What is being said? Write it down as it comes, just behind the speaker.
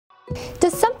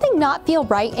Does something not feel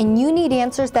right and you need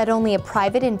answers that only a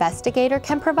private investigator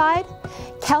can provide?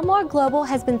 Kelmar Global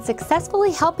has been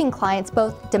successfully helping clients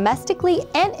both domestically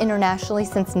and internationally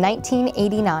since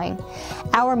 1989.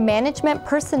 Our management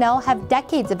personnel have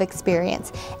decades of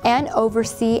experience and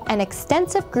oversee an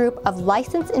extensive group of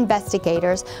licensed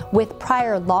investigators with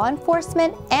prior law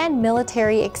enforcement and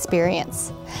military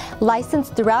experience.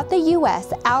 Licensed throughout the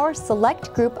U.S., our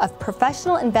select group of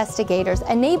professional investigators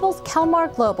enables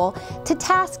Kelmar Global to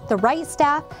task the right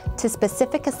staff to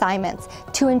specific assignments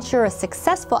to ensure a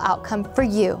successful outcome for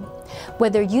you.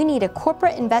 Whether you need a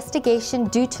corporate investigation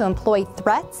due to employee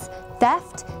threats,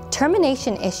 theft,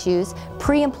 termination issues,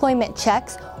 pre-employment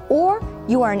checks, or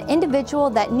you are an individual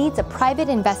that needs a private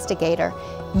investigator,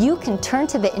 you can turn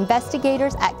to the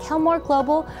investigators at Kelmar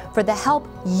Global for the help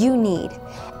you need.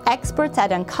 Experts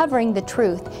at uncovering the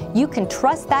truth, you can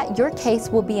trust that your case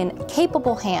will be in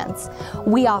capable hands.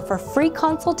 We offer free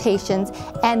consultations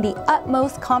and the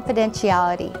utmost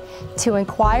confidentiality. To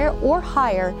inquire or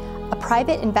hire a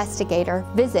private investigator,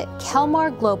 visit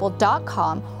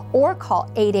kelmarglobal.com or call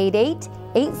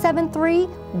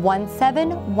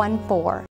 888-873-1714.